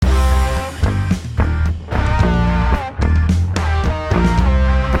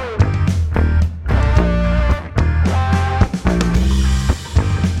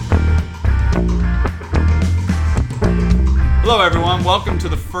to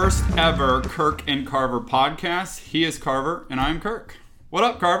the first ever Kirk and Carver podcast. He is Carver, and I'm Kirk. What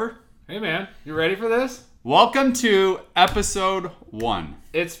up, Carver? Hey, man. You ready for this? Welcome to episode 1.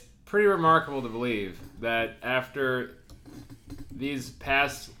 It's pretty remarkable to believe that after these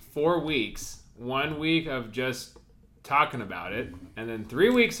past 4 weeks, 1 week of just talking about it, and then 3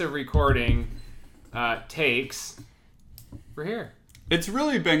 weeks of recording takes, we're here. It's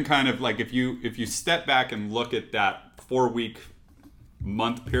really been kind of like if you step back and look at that 4-week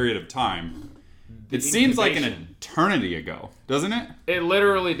month period of time, it seems like an eternity ago, doesn't it? It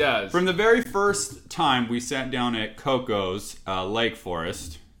literally does. From the very first time we sat down at Coco's Lake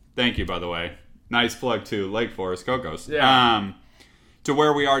Forest, thank you, by the way. Nice plug to Lake Forest Coco's. Yeah. To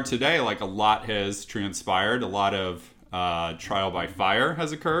where we are today, like a lot has transpired. A lot of trial by fire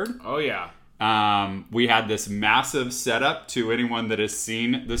has occurred. Oh, yeah. We had this massive setup to anyone that has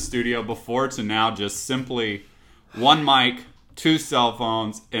seen the studio before to now just simply one mic, 2 cell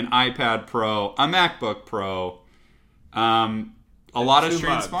phones, an iPad Pro, a MacBook Pro. A lot has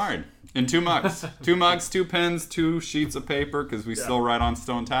transpired. And 2 mugs. 2 mugs, 2 pens, 2 sheets of paper because we still write on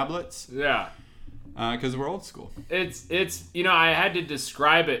stone tablets. Yeah. Because we're old school. It's I had to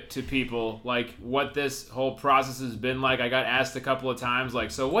describe it to people, like, what this whole process has been like. I got asked a couple of times, like,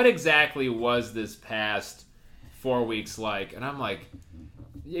 so what exactly was this past 4 weeks like? And I'm like,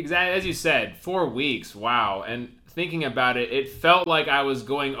 exactly as you said, 4 weeks, wow. And thinking about it, it felt like I was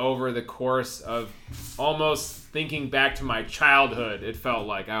going over the course of almost thinking back to my childhood. It felt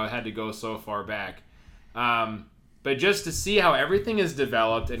like I had to go so far back. But just to see how everything has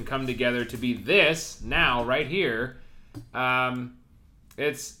developed and come together to be this now, right here,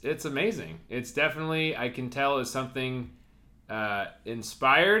 it's amazing. It's definitely, I can tell, is something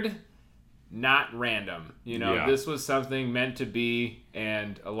inspired, not random. This was something meant to be,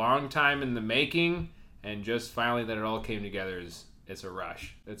 and a long time in the making, and just finally that it all came together it's a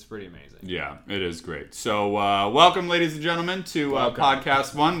rush. It's pretty amazing. Yeah, it is great. So welcome, ladies and gentlemen, to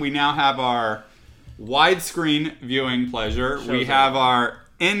Podcast 1. We now have our widescreen viewing pleasure. We have our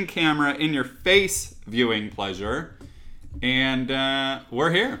in-camera, in-your-face viewing pleasure. And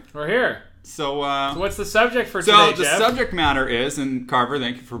we're here. We're here. So what's the subject for today, Jeff? So the Jeff? subject matter is, and Carver,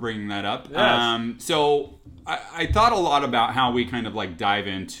 thank you for bringing that up. Yes. So I thought a lot about how we kind of like dive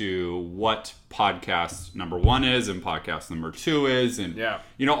into what podcast number 1 is and podcast number 2 is. And,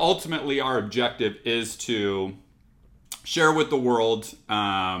 ultimately our objective is to share with the world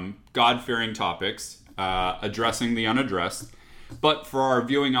God-fearing topics, addressing the unaddressed. But for our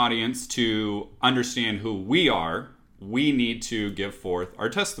viewing audience to understand who we are, we need to give forth our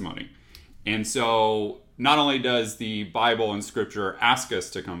testimony. And so not only does the Bible and Scripture ask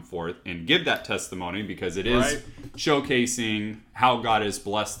us to come forth and give that testimony, because it is showcasing how God has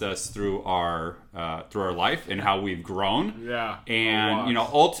blessed us through our life and how we've grown. Yeah. And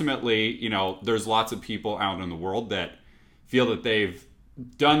ultimately, there's lots of people out in the world that feel that they've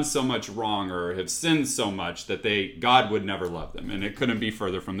done so much wrong or have sinned so much that God would never love them, and it couldn't be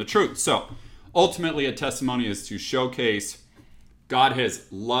further from the truth. So ultimately a testimony is to showcase God has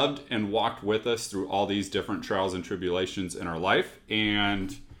loved and walked with us through all these different trials and tribulations in our life,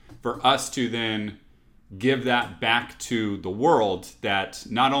 and for us to then give that back to the world, that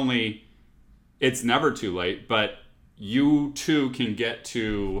not only it's never too late, but you too can get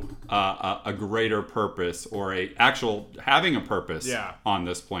to a greater purpose, or having a purpose on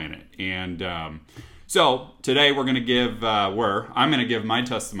this planet. And so today we're going to give, I'm going to give my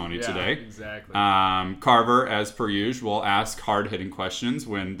testimony today. Exactly. Carver, as per usual, will ask hard-hitting questions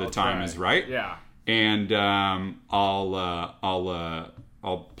when the time is right. Yeah. And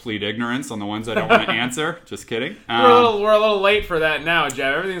I'll plead ignorance on the ones I don't want to answer. Just kidding. We're a little late for that now,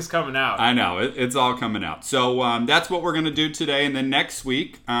 Jeff. Everything's coming out. I know. It's all coming out. So that's what we're going to do today. And then next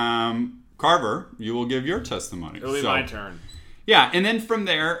week, Carver, you will give your testimony. It'll be my turn. Yeah. And then from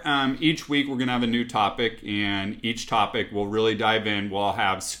there, each week we're going to have a new topic. And each topic we'll really dive in. We'll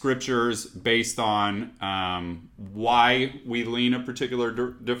have scriptures based on why we lean a particular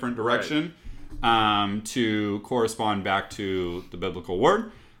different direction. Right. To correspond back to the biblical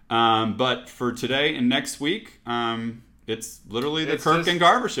word. But for today and next week, it's literally the Kirk and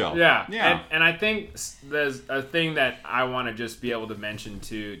Carver show. Yeah. And I think there's a thing that I want to just be able to mention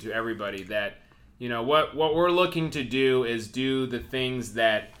to everybody, that, what we're looking to do is do the things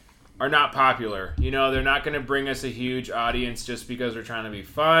that are not popular. They're not going to bring us a huge audience just because we're trying to be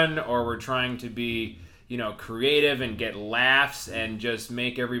fun, or we're trying to be creative and get laughs and just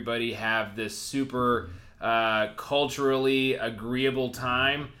make everybody have this super culturally agreeable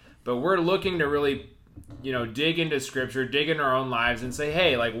time. But we're looking to really, dig into Scripture, dig into our own lives and say,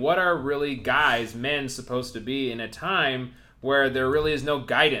 hey, like, what are really men supposed to be in a time where there really is no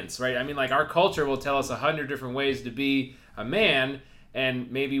guidance, right? I mean, like, our culture will tell us 100 different ways to be a man,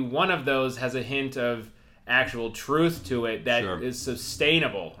 and maybe one of those has a hint of actual truth to it that is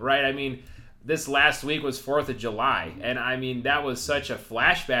sustainable, right? I mean, this last week was 4th of July, and I mean, that was such a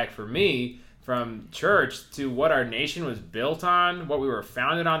flashback for me from church to what our nation was built on, what we were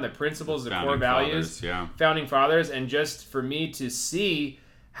founded on, the principles, the core values, founding fathers, and just for me to see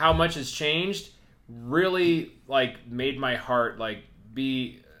how much has changed really, like, made my heart, like,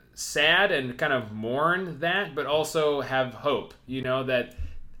 be sad and kind of mourn that, but also have hope, you know, that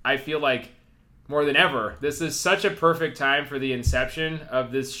I feel like more than ever, this is such a perfect time for the inception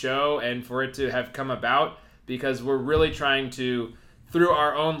of this show and for it to have come about, because we're really trying to, through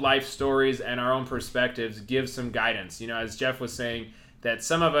our own life stories and our own perspectives, give some guidance. You know, as Jeff was saying, that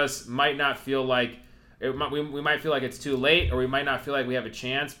some of us might not feel like, we might feel like it's too late, or we might not feel like we have a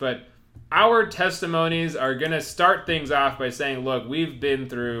chance, but our testimonies are going to start things off by saying, look, we've been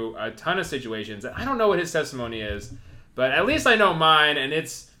through a ton of situations. And I don't know what his testimony is, but at least I know mine, and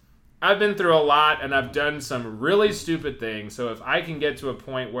I've been through a lot, and I've done some really stupid things. So if I can get to a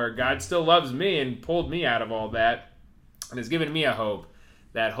point where God still loves me and pulled me out of all that and has given me a hope,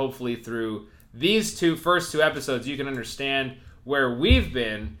 that hopefully through these first two episodes, you can understand where we've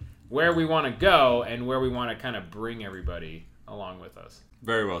been, where we want to go, and where we want to kind of bring everybody along with us.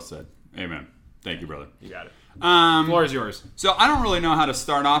 Very well said. Amen. Thank you, brother. You got it. The floor is yours. So I don't really know how to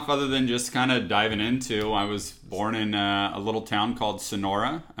start off other than just kind of diving into. I was born in a little town called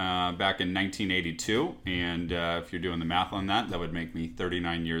Sonora back in 1982. And if you're doing the math on that, that would make me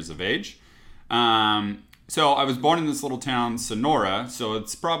 39 years of age. So I was born in this little town, Sonora. So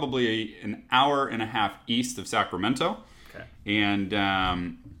it's probably an hour and a half east of Sacramento. Okay. And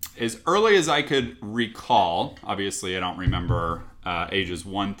as early as I could recall, obviously I don't remember ages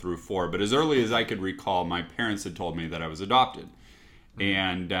 1 through 4, but as early as I could recall, my parents had told me that I was adopted.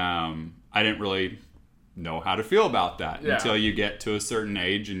 And I didn't really know how to feel about that until you get to a certain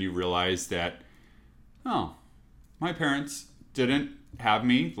age and you realize that, oh, my parents didn't have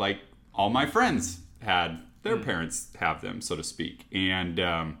me like all my friends had their parents have them, so to speak. And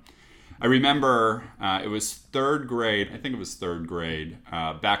I remember it was third grade, I think it was third grade,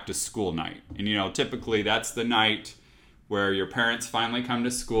 back to school night. And, you know, typically that's the night where your parents finally come to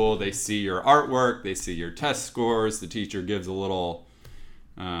school, they see your artwork, they see your test scores, the teacher gives a little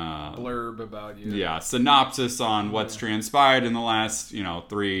blurb about you. Yeah, synopsis on what's transpired in the last,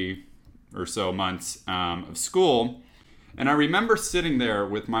 3 or so months of school. And I remember sitting there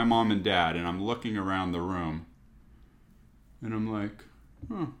with my mom and dad, and I'm looking around the room, and I'm like,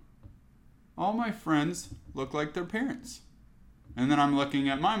 all my friends look like their parents. And then I'm looking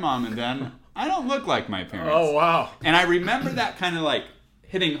at my mom and dad, I don't look like my parents. Oh, wow. And I remember that kind of like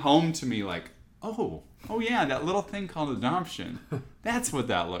hitting home to me, like, oh yeah, that little thing called adoption. That's what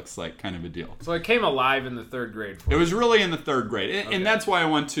that looks like, kind of a deal. So it came alive in the third grade for you. It was really in the third grade. And that's why I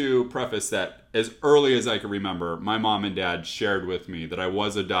want to preface that as early as I can remember, my mom and dad shared with me that I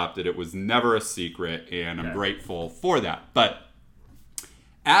was adopted. It was never a secret, and I'm grateful for that. But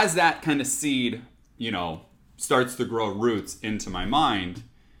as that kind of seed, starts to grow roots into my mind,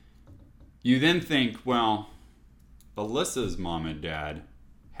 you then think, well, Alyssa's mom and dad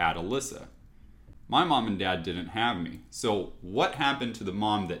had Alyssa. My mom and dad didn't have me. So what happened to the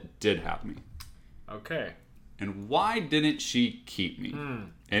mom that did have me? Okay. And why didn't she keep me?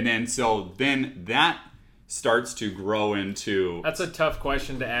 And then that starts to grow into... That's a tough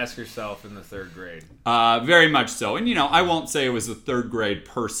question to ask yourself in the third grade. Very much so. And, I won't say it was the third grade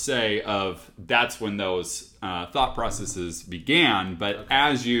per se of that's when those thought processes began. But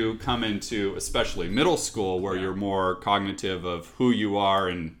as you come into especially middle school where you're more cognitive of who you are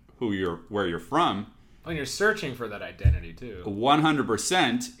and where you're from. And you're searching for that identity too.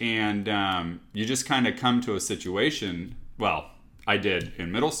 100%. And you just kind of come to a situation, well, I did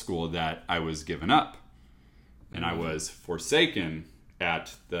in middle school, that I was given up. And I was forsaken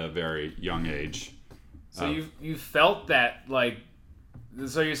at the very young age. So you felt that, like,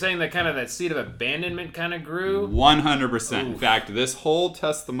 so you're saying that kind of that seed of abandonment kind of grew? 100%. In fact, this whole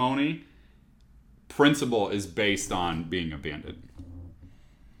testimony principle is based on being abandoned.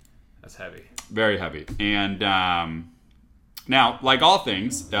 That's heavy. Very heavy. And now, like all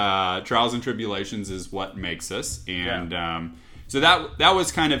things, trials and tribulations is what makes us. And so that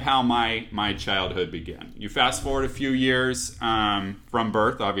was kind of how my childhood began. You fast forward a few years from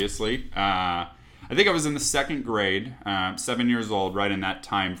birth, obviously. I think I was in the second grade, 7 years old, right in that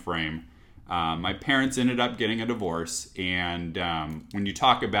time frame. My parents ended up getting a divorce. And when you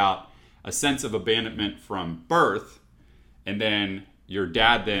talk about a sense of abandonment from birth, and then your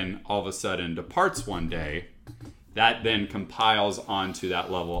dad then all of a sudden departs one day, that then compiles onto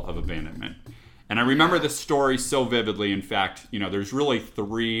that level of abandonment. And I remember the story so vividly. In fact, there's really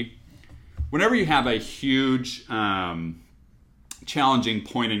three. Whenever you have a huge challenging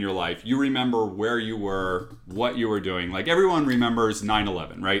point in your life, you remember where you were, what you were doing. Like everyone remembers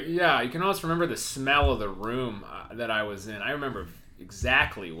 9/11, right? Yeah, you can also remember the smell of the room that I was in. I remember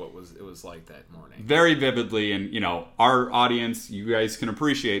exactly what it was like that morning. Very vividly, and our audience, you guys can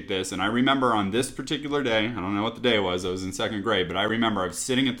appreciate this. And I remember on this particular day, I don't know what the day was, I was in second grade, but I remember I was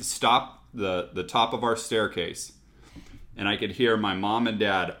sitting at the top of our staircase, and I could hear my mom and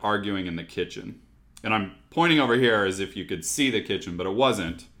dad arguing in the kitchen. And I'm pointing over here as if you could see the kitchen, but it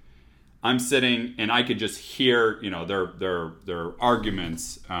wasn't. I'm sitting, and I could just hear, their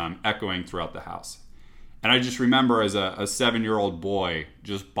arguments echoing throughout the house. And I just remember as a 7-year-old boy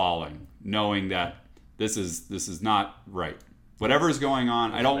just bawling, knowing that this is not right. Whatever is going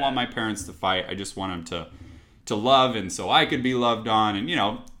on, I don't want my parents to fight. I just want them to love, and so I could be loved on. And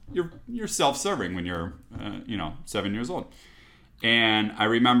you're self-serving when you're 7 years old. And I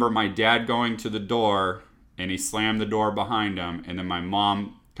remember my dad going to the door, and he slammed the door behind him, and then my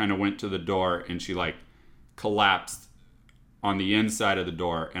mom kind of went to the door, and she collapsed on the inside of the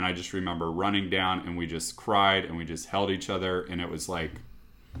door. And I just remember running down, and we just cried, and we just held each other, and it was it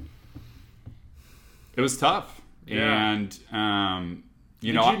was tough. Yeah. And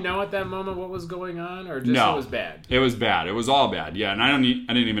did you know at that moment what was going on, or just no, it was bad? It was bad. It was all bad. Yeah, and I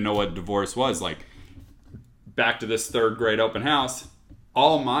didn't even know what divorce was. Back to this third grade open house,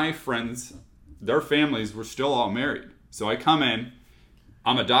 all my friends, their families were still all married. So I come in,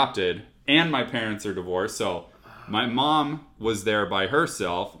 I'm adopted, and my parents are divorced. So my mom was there by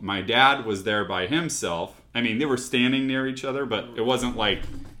herself. My dad was there by himself. I mean, they were standing near each other, but it wasn't like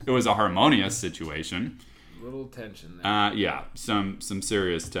it was a harmonious situation. Little tension there. Yeah, some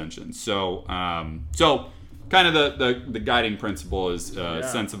serious tension. So kind of the guiding principle is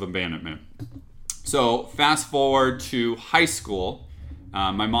sense of abandonment. So fast forward to high school.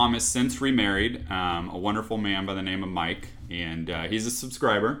 My mom has since remarried a wonderful man by the name of Mike, and he's a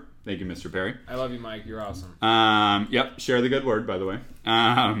subscriber. Thank you, Mr. Perry. I love you, Mike. You're awesome. Yep, share the good word, by the way.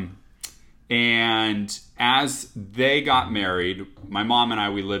 And as they got married, my mom and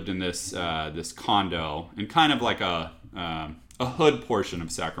I, we lived in this condo in kind of like a hood portion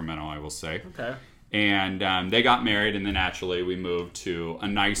of Sacramento, I will say. Okay. And they got married, and then naturally we moved to a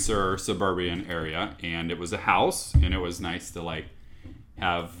nicer suburban area, and it was a house, and it was nice to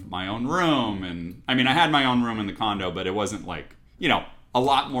have my own room. And I mean, I had my own room in the condo, but it wasn't a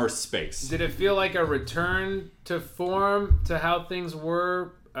lot more space. Did it feel like a return to form to how things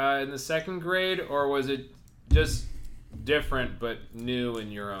were in the second grade, or was it just different but new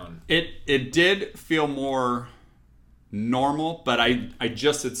in your own? It did feel more normal, but I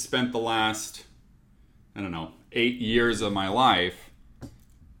just had spent the last 8 years of my life,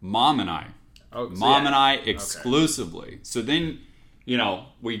 Mom and I exclusively. Okay. So then,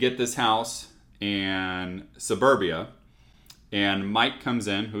 we get this house in suburbia, and Mike comes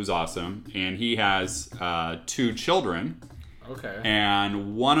in, who's awesome, and he has 2 children. Okay.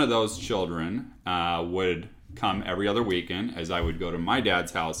 And one of those children would come every other weekend, as I would go to my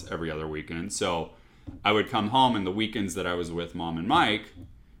dad's house every other weekend. So I would come home, and the weekends that I was with Mom and Mike,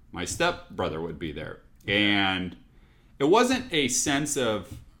 my stepbrother would be there. And it wasn't a sense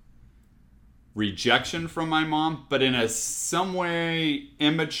of rejection from my mom, but in a some way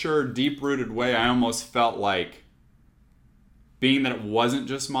immature, deep-rooted way, I almost felt like, being that it wasn't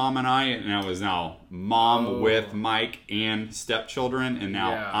just Mom and I, and it was now Mom with Mike and stepchildren, and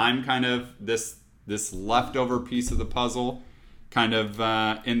now I'm kind of this leftover piece of the puzzle kind of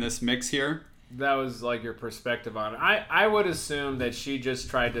in this mix here. That was your perspective on it. I would assume that she just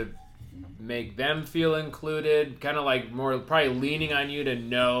tried to make them feel included, kind of more probably leaning on you to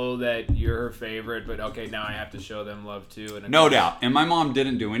know that you're her favorite, but okay, now I have to show them love too. And no doubt. And my mom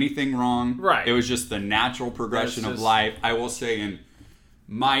didn't do anything wrong. Right. It was just the natural progression of life. I will say, in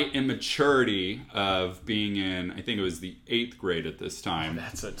my immaturity of being in, I think it was the 8th grade at this time.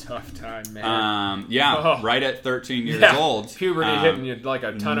 That's a tough time, man. Right at 13 years old. Puberty hitting you like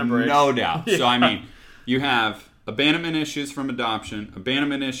a ton of bricks. No doubt. Yeah. So, I mean, you have abandonment issues from adoption,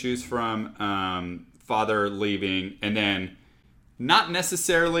 abandonment issues from father leaving, and then not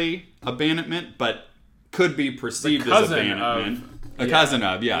necessarily abandonment, but could be perceived as abandonment. Cousin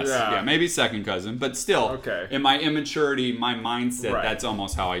of, yes. Yeah, maybe second cousin, but still, in my immaturity, my mindset, that's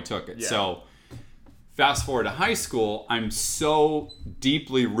almost how I took it. Yeah. So fast forward to high school, I'm so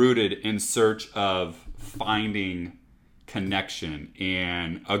deeply rooted in search of finding connection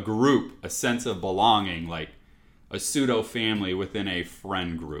and a group, a sense of belonging, like a pseudo family within a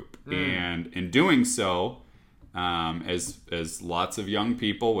friend group. And in doing so, as lots of young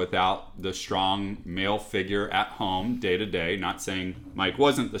people without the strong male figure at home day to day. Not saying Mike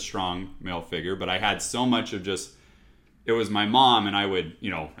wasn't the strong male figure, but I had so much of just, it was my mom, and I would,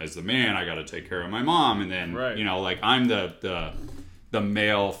 as the man, I got to take care of my mom, and then right. like I'm the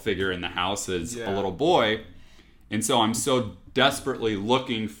male figure in the house as a little boy, and so I'm so desperately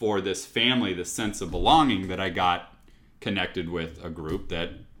looking for this family, this sense of belonging, that I got connected with a group that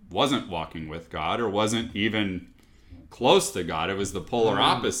wasn't walking with God or wasn't even close to God. It was the polar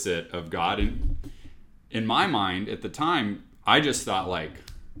opposite of God. And in my mind at the time, I just thought like,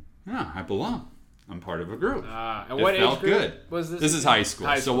 yeah, I belong. I'm part of a group. And what felt age group good. was this? This is high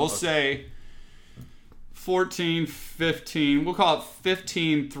school. So we'll okay. say 14, 15, we'll call it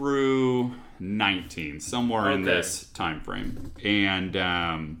 15 through 19, somewhere in this time frame. And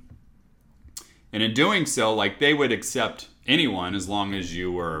in doing so, like, they would accept anyone as long as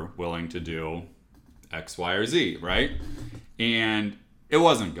you were willing to do X, Y, or Z, right? And it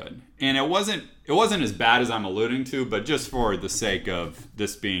wasn't good. And it wasn't as bad as I'm alluding to, but just for the sake of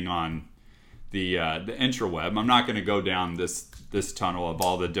this being on the intraweb, I'm not going to go down this tunnel of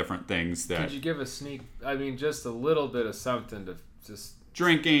all the different things that... Could you give just a little bit of something to just...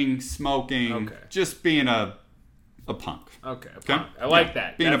 Drinking, smoking, just being a punk. Okay, punk. I like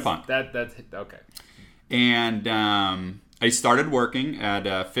that. Being a punk. That's okay. And I started working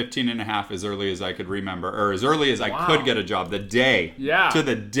at 15 and a half as early as I could remember, or as early as I could get a job. To the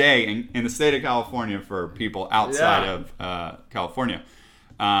day in the state of California, for people outside of California.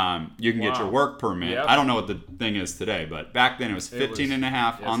 You can get your work permit. Yep. I don't know what the thing is today, but back then it was 15 and a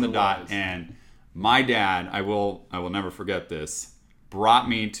half on the dot. And my dad, I will never forget this, brought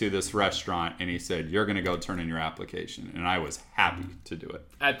me to this restaurant, and he said, "You're going to go turn in your application." And I was happy to do it.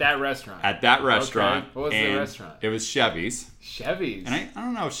 At that restaurant? At that restaurant. Okay. What was the restaurant? It was Chevy's. Chevy's? And I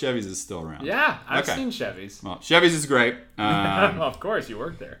don't know if Chevy's is still around. Yeah, I've seen Chevy's. Well, Chevy's is great. Of course, you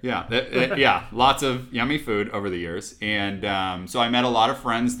worked there. Yeah, lots of yummy food over the years. And so I met a lot of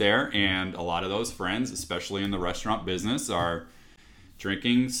friends there, and a lot of those friends, especially in the restaurant business, are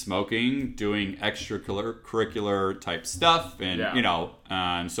drinking, smoking, doing extracurricular type stuff.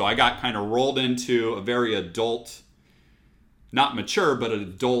 And, so I got kind of rolled into a very adult, not mature, but an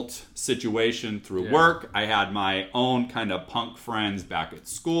adult situation through work. I had my own kind of punk friends back at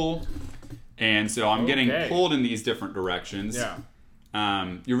school. And so I'm getting pulled in these different directions. Yeah.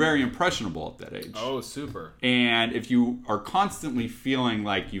 You're very impressionable at that age. Oh, super. And if you are constantly feeling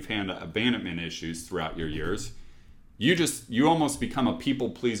like you've had abandonment issues throughout your years, you almost become a people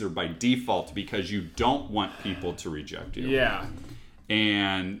pleaser by default because you don't want people to reject you. Yeah.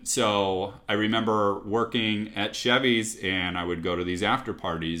 And so I remember working at Chevy's, and I would go to these after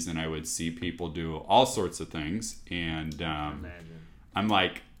parties, and I would see people do all sorts of things. And I'm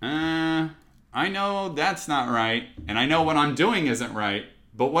like, I know that's not right, and I know what I'm doing isn't right,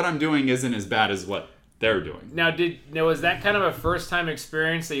 but what I'm doing isn't as bad as what they're doing. Now, was that kind of a first-time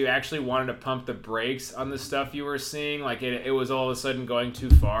experience that you actually wanted to pump the brakes on the stuff you were seeing? Like, it was all of a sudden going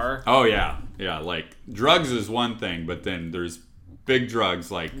too far? Oh, yeah. Yeah, like, drugs is one thing, but then there's big drugs,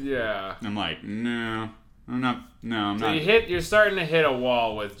 like... Yeah. I'm like, no, I'm not... So you're starting to hit a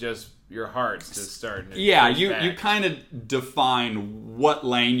wall with just... Your heart's just starting to... Yeah, you kind of define what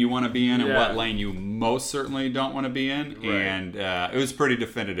lane you want to be in and what lane you most certainly don't want to be in. Right. And it was pretty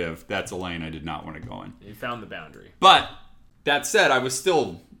definitive. That's a lane I did not want to go in. You found the boundary. But that said, I was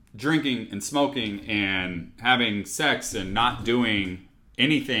still drinking and smoking and having sex and not doing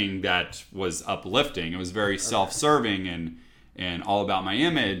anything that was uplifting. It was very self-serving and all about my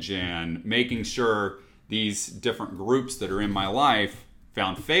image and making sure these different groups that are in my life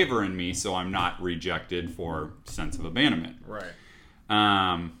found favor in me, so I'm not rejected for sense of abandonment. Right.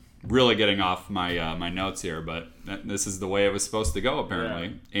 Really getting off my notes here, but this is the way it was supposed to go,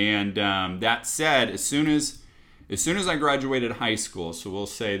 apparently. Yeah. And that said, as soon as I graduated high school, so we'll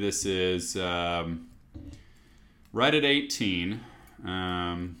say this is right at 18,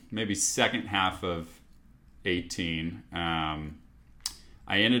 maybe second half of 18, I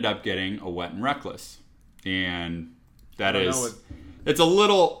ended up getting a wet and reckless, and that is. It's a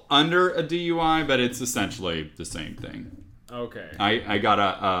little under a DUI, but it's essentially the same thing. Okay. I got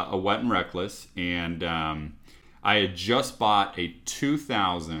a wet and reckless, and I had just bought a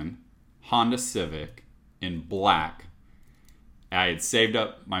 2000 Honda Civic in black. I had saved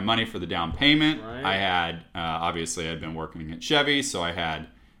up my money for the down payment. Right. I had, obviously, I'd been working at Chevy, so I had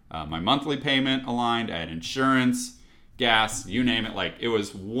my monthly payment aligned. I had insurance, gas, you name it. Like, it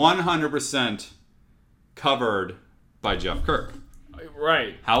was 100% covered by Jeff Kirk.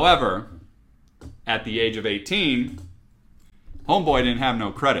 Right. However, at the age of 18, homeboy didn't have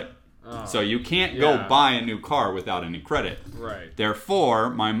no credit. Oh, So you can't go buy a new car without any credit. Right. Therefore,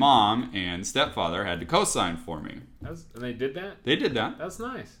 my mom and stepfather had to co-sign for me. And they did that? They did that. That's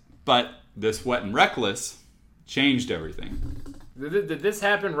nice. But this Wet and Reckless changed everything. Did this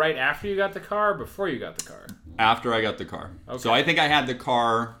happen right after you got the car or before you got the car? After I got the car. Okay. So I think I had the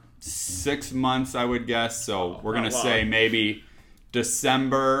car 6 months, I would guess. So we're going to say maybe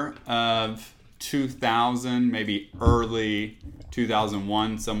December of 2000, maybe early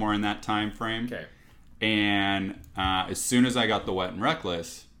 2001, somewhere in that time frame. Okay. And as soon as I got the Wet and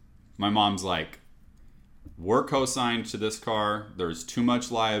Reckless, my mom's like, we're co-signed to this car. There's too much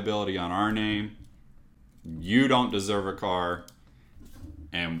liability on our name. You don't deserve a car.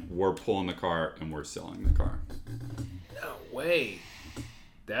 And we're pulling the car and we're selling the car. No way.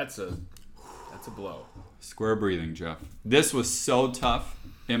 That's a blow. Square breathing, Jeff. This was so tough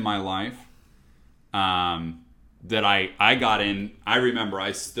in my life that I got in. I remember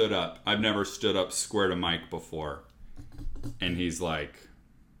I stood up. I've never stood up square to Mike before. And he's like,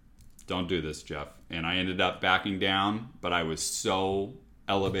 don't do this, Jeff. And I ended up backing down, but I was so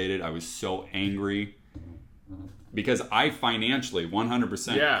elevated. I was so angry. Because I financially,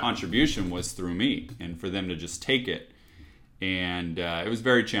 100% contribution was through me. And for them to just take it. And it was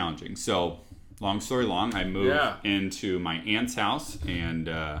very challenging. So, long story long, I moved into my aunt's house. And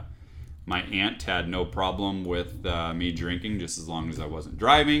my aunt had no problem with me drinking just as long as I wasn't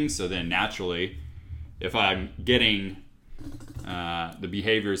driving. So then naturally, if I'm getting the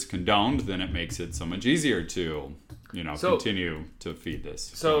behaviors condoned, then it makes it so much easier to, continue to feed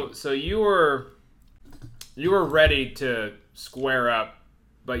this. So you were ready to square up,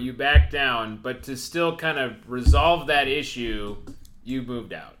 but you backed down. But to still kind of resolve that issue, you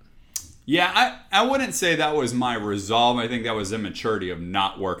moved out. Yeah, I wouldn't say that was my resolve. I think that was immaturity of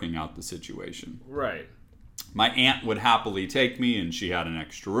not working out the situation. Right. My aunt would happily take me, and she had an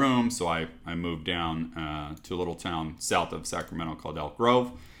extra room, so I moved down to a little town south of Sacramento called Elk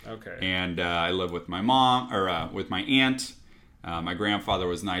Grove. Okay. And I lived with my mom, or with my aunt. My grandfather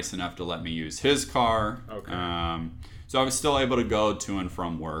was nice enough to let me use his car. Okay. So I was still able to go to and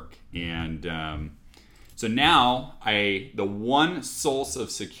from work. And so now the one source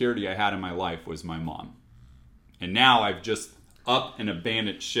of security I had in my life was my mom. And now I've just up and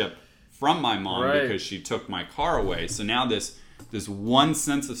abandoned ship from my mom because she took my car away. So now this one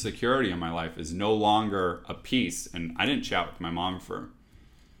sense of security in my life is no longer a piece. And I didn't chat with my mom for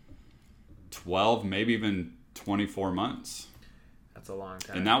 12, maybe even 24 months. That's a long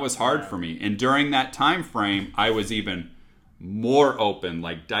time. And that was hard for me. And during that time frame, I was even more open,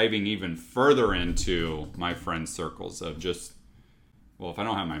 like diving even further into my friend circles of just, well, if I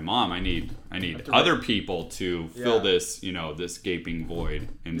don't have my mom, I need other people to fill this, this gaping void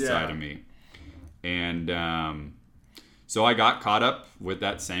inside of me. And so I got caught up with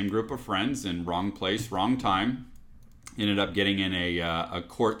that same group of friends in wrong place, wrong time. Ended up getting in a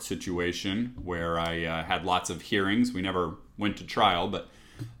court situation where I had lots of hearings. We never went to trial, but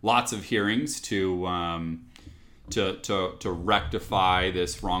lots of hearings to rectify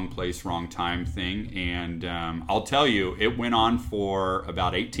this wrong place, wrong time thing. And I'll tell you, it went on for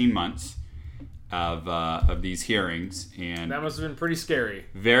about 18 months of these hearings, and that must have been pretty scary.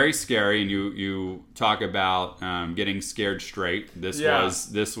 Very scary. And you talk about getting scared straight.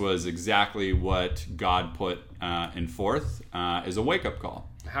 This was exactly what God put in forth as a wake up call.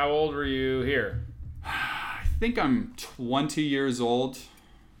 How old were you here? I think I'm 20 years old,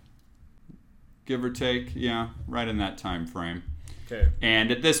 give or take. Yeah, right in that time frame. Okay. And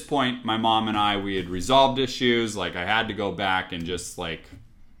at this point, my mom and we had resolved issues. Like, I had to go back and just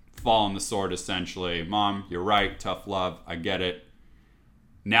fall on the sword, essentially. Mom, you're right. Tough love. I get it.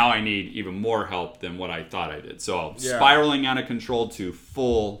 Now I need even more help than what I thought I did. So spiraling out of control to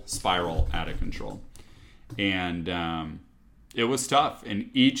full spiral out of control. And it was tough. And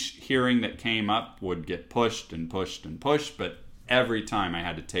each hearing that came up would get pushed and pushed and pushed. But every time I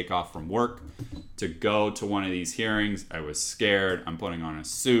had to take off from work to go to one of these hearings, I was scared. I'm putting on a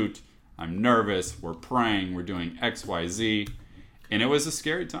suit. I'm nervous. We're praying. We're doing X, Y, Z. And it was a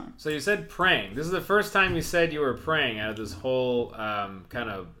scary time. So you said praying. This is the first time you said you were praying out of this whole kind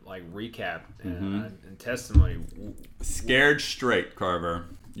of recap and testimony. Scared straight, Carver.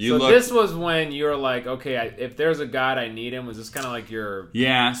 This was when you were like, okay, if there's a God, I need him. Was this kind of like your...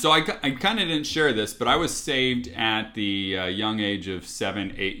 Yeah, so I kind of didn't share this, but I was saved at the young age of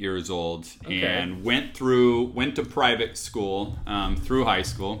 7, 8 years old, and went to private school through high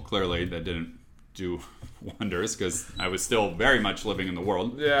school. Clearly, that didn't do wonders because I was still very much living in the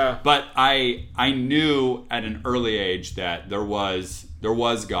world. Yeah. But I knew at an early age that there was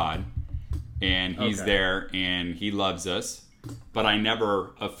God, and he's there, and he loves us. but I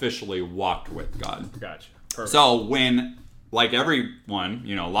never officially walked with God. Gotcha. Perfect. So when, like everyone,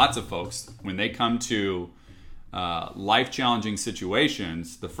 lots of folks, when they come to life-challenging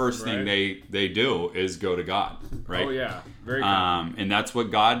situations, the first thing they do is go to God, right? Oh, yeah. Very common. And that's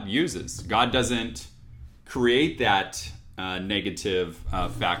what God uses. God doesn't create that negative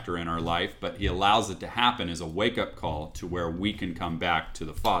factor in our life, but he allows it to happen as a wake-up call to where we can come back to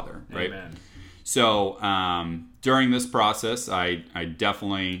the Father, right? Amen. So during this process, I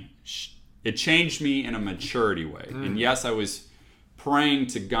definitely, it changed me in a maturity way. And yes, I was praying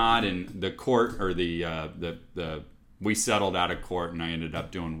to God in the court, or we settled out of court, and I ended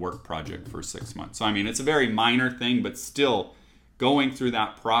up doing work project for 6 months. So I mean, it's a very minor thing, but still going through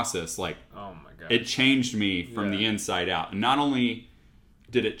that process, like, oh my God, it changed me from the inside out. And not only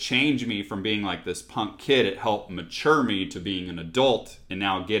did it change me from being like this punk kid, it helped mature me to being an adult and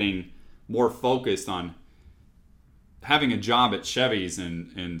now getting more focused on having a job at Chevy's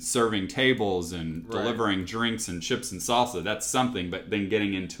and serving tables and delivering drinks and chips and salsa. That's something, but then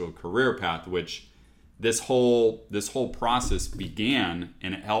getting into a career path, which this whole process began,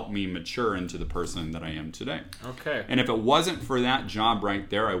 and it helped me mature into the person that I am today. Okay. And if it wasn't for that job right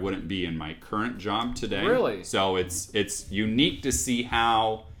there, I wouldn't be in my current job today. Really? So it's unique to see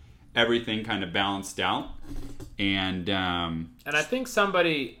how everything kind of balanced out. And I think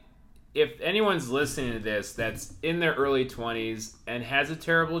somebody, if anyone's listening to this that's in their early 20s and has a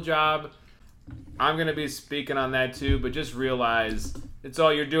terrible job, I'm going to be speaking on that too, but just realize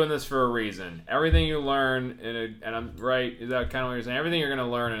you're doing this for a reason. Everything you learn, and I'm right, is that kind of what you're saying? Everything you're going to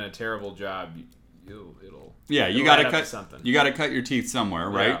learn in a terrible job, you got to cut something. You got to cut your teeth somewhere,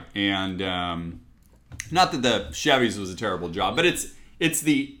 right? Yeah. And not that the Chevy's was a terrible job, but it's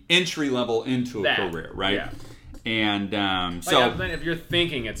the entry level into a career, right? Yeah. And so if you're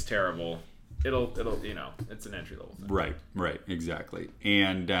thinking it's terrible, it'll it's an entry level thing. Right, exactly.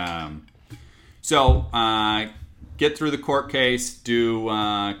 And so get through the court case, do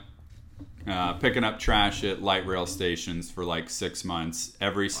picking up trash at light rail stations for like 6 months,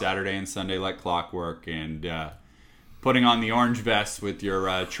 every Saturday and Sunday like clockwork, and putting on the orange vest with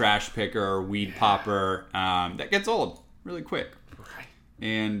your trash picker or weed popper. That gets old really quick. Right.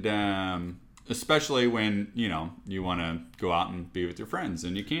 And especially when, you want to go out and be with your friends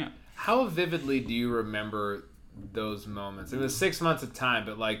and you can't. How vividly do you remember those moments? It was 6 months of time,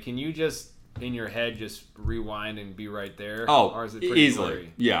 but like, can you just, in your head, just rewind and be right there? Oh, or is it pretty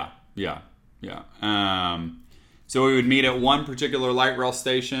easily. Blurry? Yeah. So we would meet at one particular light rail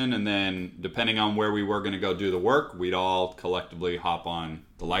station, and then depending on where we were going to go do the work, we'd all collectively hop on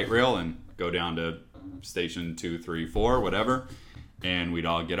the light rail and go down to station 2, 3, 4, whatever. And we'd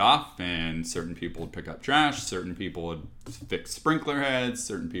all get off, and certain people would pick up trash, certain people would fix sprinkler heads,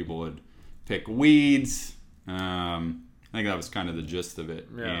 certain people would pick weeds. I think that was kind of the gist of it.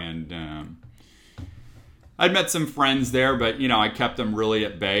 Yeah. And I'd met some friends there, but, I kept them really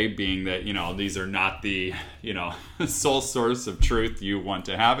at bay, being that, these are not the, sole source of truth you want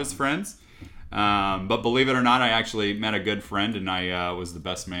to have as friends. But believe it or not, I actually met a good friend, and I was the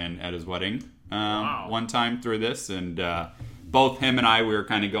best man at his wedding one time through this. And both him and we were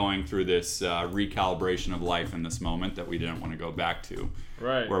kind of going through this recalibration of life in this moment that we didn't want to go back to,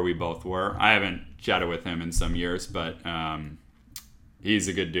 where we both were. I haven't chatted with him in some years, but he's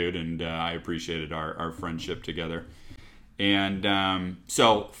a good dude, and I appreciated our friendship together. And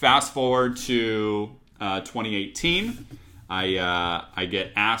so fast forward to 2018, I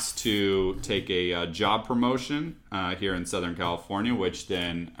get asked to take a job promotion here in Southern California, which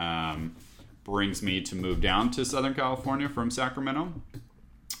then brings me to move down to Southern California from Sacramento,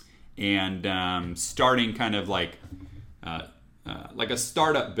 and starting kind of like a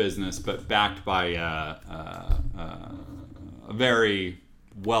startup business, but backed by a very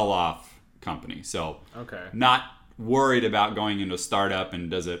well-off company. So not worried about going into a startup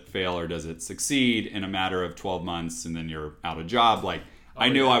and does it fail or does it succeed in a matter of 12 months and then you're out of job. Like I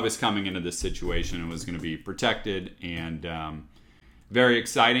knew I was coming into this situation and was going to be protected, and very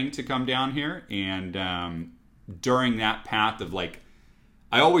exciting to come down here. And during that path of like,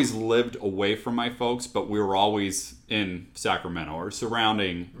 I always lived away from my folks, but we were always in Sacramento or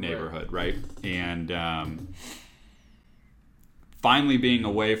surrounding neighborhood, right? And finally being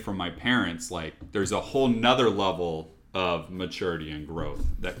away from my parents, like there's a whole nother level of maturity and growth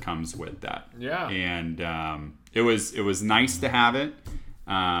that comes with that. Yeah. And it was nice to have it.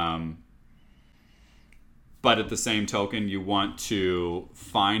 But at the same token, you want to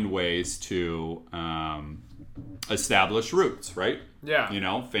find ways to establish roots, right? Yeah.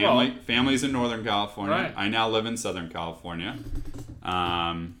 Family's in Northern California. Right. I now live in Southern California.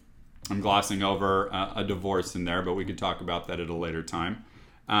 I'm glossing over a divorce in there, but we could talk about that at a later time.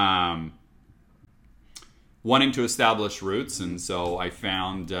 Wanting to establish roots, and so I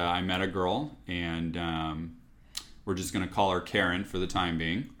met a girl, and we're just going to call her Karen for the time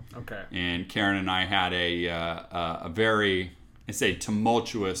being. Okay. And Karen and I had a very, I say,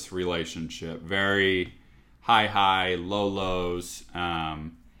 tumultuous relationship, very high, low lows,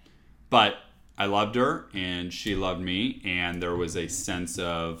 but I loved her, and she loved me, and there was a sense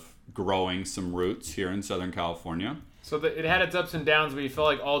of growing some roots here in Southern California. So it had its ups and downs, but you felt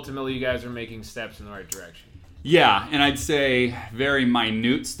like ultimately you guys are making steps in the right direction. Yeah, and I'd say very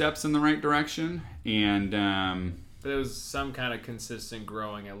minute steps in the right direction, and but it was some kind of consistent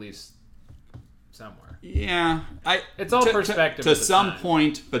growing, at least somewhere. Yeah, it's all perspective to some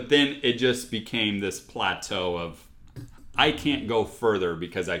point, but then it just became this plateau of I can't go further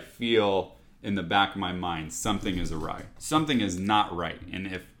because I feel in the back of my mind something is awry, something is not right,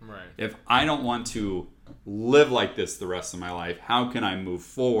 and if I don't want to live like this the rest of my life, how can I move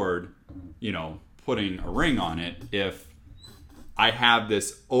forward? Putting a ring on it if I have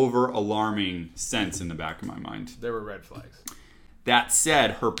this over-alarming sense in the back of my mind. There were red flags. That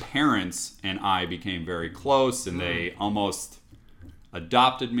said, her parents and I became very close, and they almost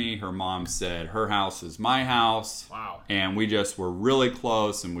adopted me. Her mom said, her house is my house. Wow. And we just were really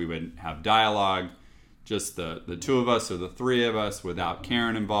close, and we would have dialogue, just the two of us or the three of us without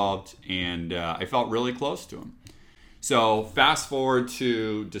Karen involved, and I felt really close to him. So fast forward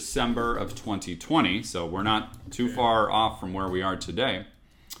to December of 2020, so we're not too far off from where we are today,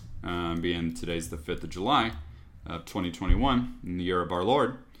 being today's the 5th of July of 2021, in the year of our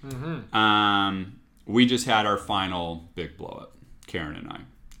Lord. Mm-hmm. We just had our final big blow-up, Karen and I.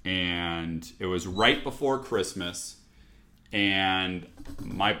 And it was right before Christmas, and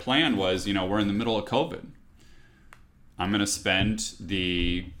my plan was, we're in the middle of COVID. I'm going to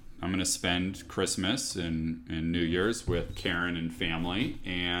spend Christmas and New Year's with Karen and family,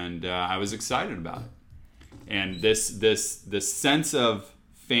 and I was excited about it. And this sense of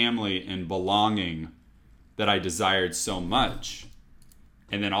family and belonging that I desired so much,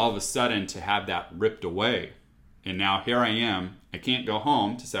 and then all of a sudden to have that ripped away, and now here I am. I can't go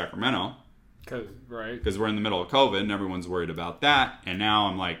home to Sacramento, because we're in the middle of COVID and everyone's worried about that. And now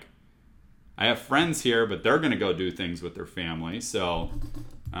I'm like, I have friends here, but they're going to go do things with their family, so.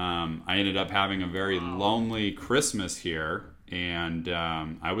 I ended up having a very lonely Christmas here, and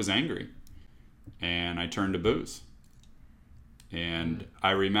I was angry, and I turned to booze. And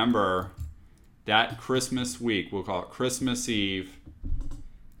I remember that Christmas week, we'll call it Christmas Eve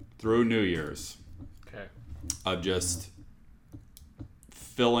through New Year's, of just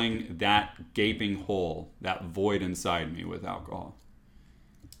filling that gaping hole, that void inside me with alcohol.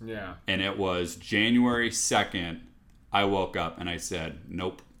 Yeah. And it was January 2nd. I woke up and I said,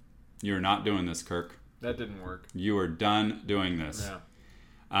 nope, you're not doing this, Kirk. That didn't work. You are done doing this.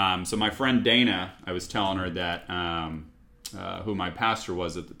 Yeah. So my friend Dana, I was telling her that who my pastor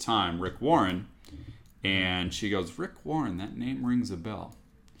was at the time, Rick Warren, and she goes, Rick Warren, that name rings a bell.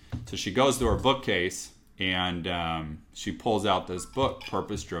 So she goes to her bookcase and she pulls out this book,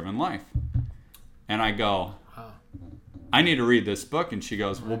 Purpose Driven Life. And I go, I need to read this book. And she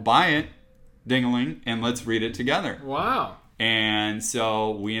goes, well, buy it. Ding-a-ling, and let's read it together. Wow. And so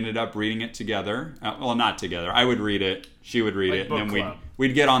we ended up reading it together. Well, not together. I would read it, she would read it, and then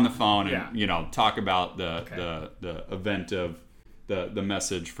we'd get on the phone and talk about the event of the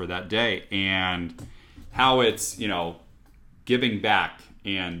message for that day, and how it's giving back,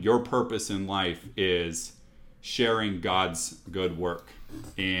 and your purpose in life is sharing God's good work.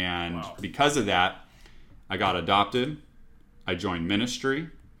 And because of that, I got adopted. I joined ministry.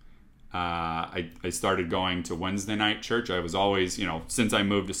 I started going to Wednesday night church. I was always, since I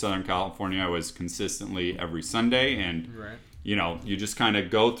moved to Southern California, I was consistently every Sunday. And, you just kind of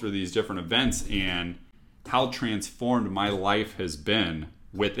go through these different events, and how transformed my life has been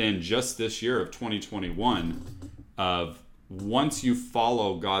within just this year of 2021 of once you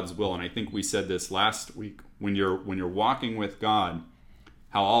follow God's will. And I think we said this last week, when you're walking with God,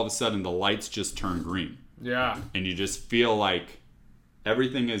 how all of a sudden the lights just turn green. Yeah. And you just feel like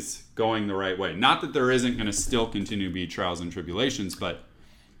everything is going the right way. Not that there isn't going to still continue to be trials and tribulations, but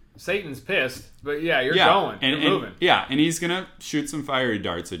Satan's pissed. But you're going. You're moving. And he's going to shoot some fiery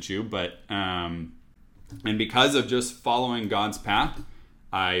darts at you. But and because of just following God's path,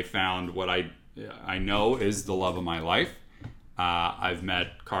 I found what I know is the love of my life. I've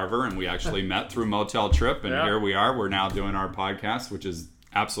met Carver, and we actually met through Motel Trip, and here we are. We're now doing our podcast, which is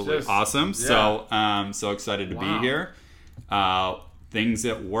absolutely awesome. Yeah. So excited to be here. Things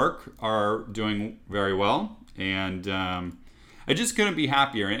at work are doing very well, and I just couldn't be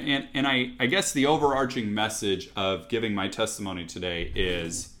happier. And I guess the overarching message of giving my testimony today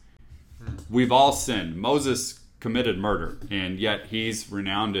is we've all sinned. Moses committed murder, and yet he's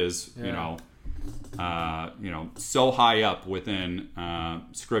renowned as, so high up within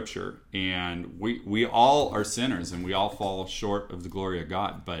Scripture. And we all are sinners, and we all fall short of the glory of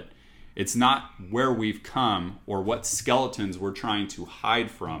God. But it's not where we've come or what skeletons we're trying to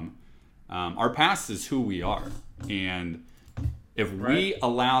hide from. Our past is who we are. And if we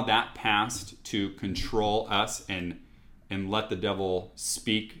allow that past to control us and let the devil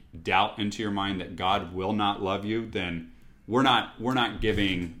speak doubt into your mind that God will not love you, then we're not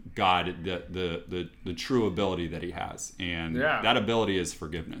giving God the true ability that he has. And that ability is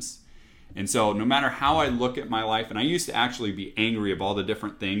forgiveness. And so no matter how I look at my life, and I used to actually be angry of all the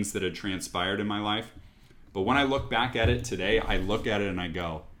different things that had transpired in my life, but when I look back at it today, I look at it and I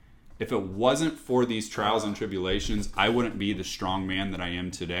go, if it wasn't for these trials and tribulations, I wouldn't be the strong man that I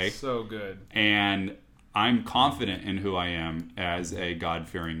am today. So good. And I'm confident in who I am as a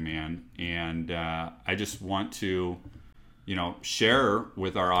God-fearing man. And I just want to, share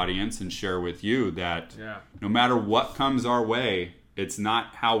with our audience and share with you that no matter what comes our way, it's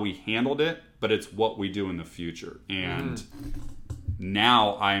not how we handled it, but it's what we do in the future. And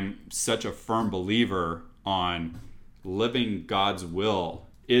now I'm such a firm believer on living God's will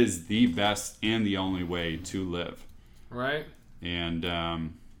is the best and the only way to live. Right. And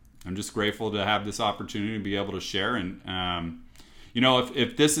I'm just grateful to have this opportunity to be able to share. And,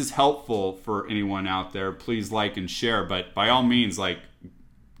 if this is helpful for anyone out there, please like and share. But by all means,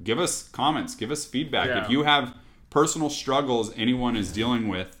 give us comments, give us feedback. Yeah. If you have personal struggles anyone is dealing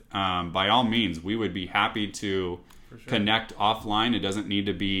with, by all means, we would be happy to connect offline. It doesn't need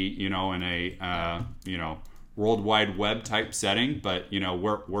to be, in a, World Wide Web type setting, but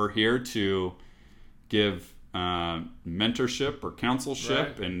we're here to give mentorship or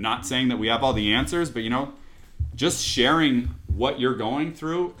counselship, and not saying that we have all the answers, but just sharing what you're going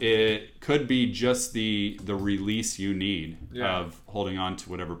through, it could be just the release you need of holding on to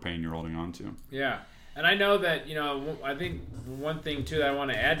whatever pain you're holding on to. Yeah. And I know that, I think one thing too that I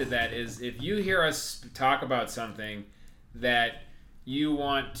want to add to that is if you hear us talk about something that you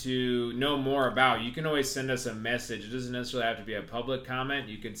want to know more about, you can always send us a message. It doesn't necessarily have to be a public comment.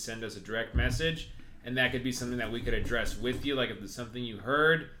 You could send us a direct message, and that could be something that we could address with you. Like if there's something you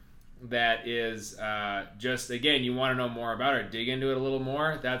heard that is just, again, you want to know more about or dig into it a little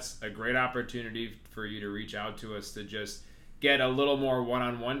more, that's a great opportunity for you to reach out to us to just get a little more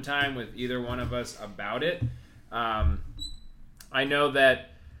one-on-one time with either one of us about it. I know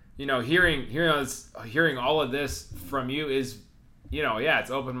that, hearing all of this from you is, it's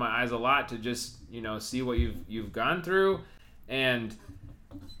opened my eyes a lot to just, see what you've gone through. And,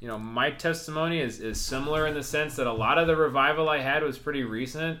 my testimony is similar in the sense that a lot of the revival I had was pretty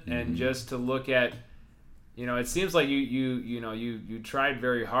recent. And just to look at, it seems like you tried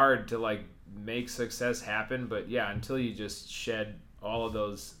very hard to make success happen. But until you just shed all of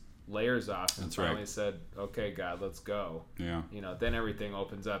those layers off and finally said, okay, God, let's go. Yeah. Then everything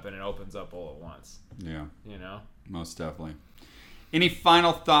opens up, and it opens up all at once. Yeah. Most definitely. Any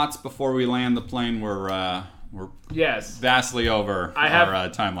final thoughts before we land the plane? We're vastly over our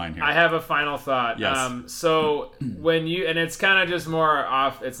timeline here. I have a final thought. Yes. So when you, and it's kind of just more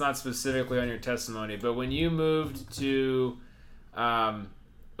off, it's not specifically on your testimony, but when you moved to,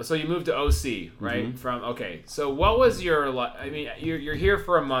 so you moved to OC, right? So what was your, you're here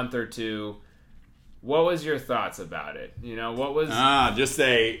for a month or two. What was your thoughts about it? What was... just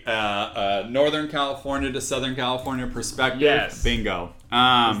a Northern California to Southern California perspective. Yes. Bingo.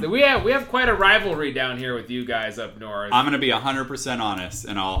 We have quite a rivalry down here with you guys up north. I'm going to be 100% honest,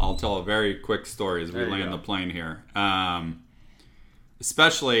 and I'll tell a very quick story as we land the plane here.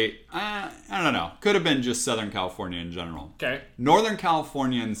 Especially, I don't know, could have been just Southern California in general. Okay. Northern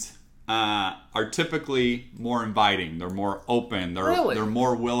Californians are typically more inviting. They're more open. They're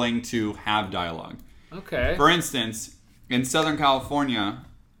more willing to have dialogue. Okay. For instance, in Southern California,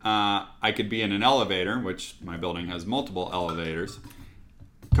 I could be in an elevator, which my building has multiple elevators,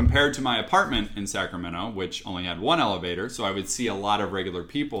 compared to my apartment in Sacramento, which only had one elevator. So I would see a lot of regular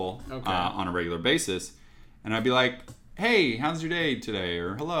people on a regular basis. And I'd be like, hey, how's your day today?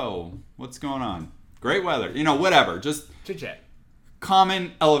 Or hello, what's going on? Great weather. Whatever. Just chit-chat.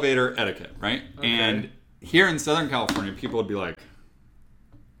 Common elevator etiquette, right? Okay. And here in Southern California, people would be like,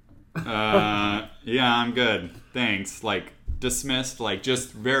 yeah, I'm good. Thanks. Dismissed,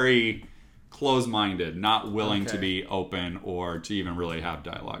 just very close-minded, not willing to be open or to even really have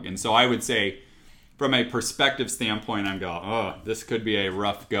dialogue. And so I would say, from a perspective standpoint, I'm going, oh, this could be a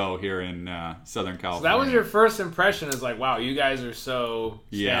rough go here in Southern California. So that was your first impression, is like, wow, you guys are so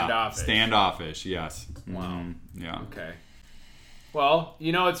standoffish. Yeah, standoffish, yes. Wow. Yeah. Okay. Well,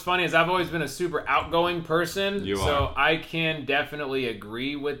 what's funny is I've always been a super outgoing person, so I can definitely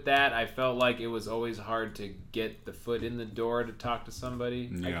agree with that. I felt like it was always hard to get the foot in the door to talk to somebody.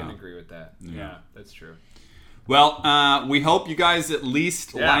 Yeah. I can agree with that. Yeah, that's true. Well, we hope you guys at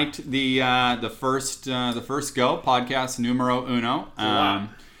least liked the first go podcast numero uno.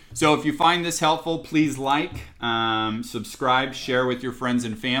 So if you find this helpful, please subscribe, share with your friends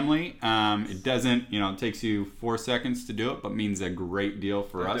and family. It doesn't, it takes you 4 seconds to do it, but means a great deal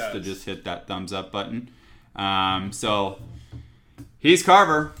for us to just hit that thumbs up button. So he's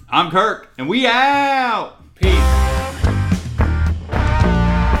Carver, I'm Kirk, and we out. Peace.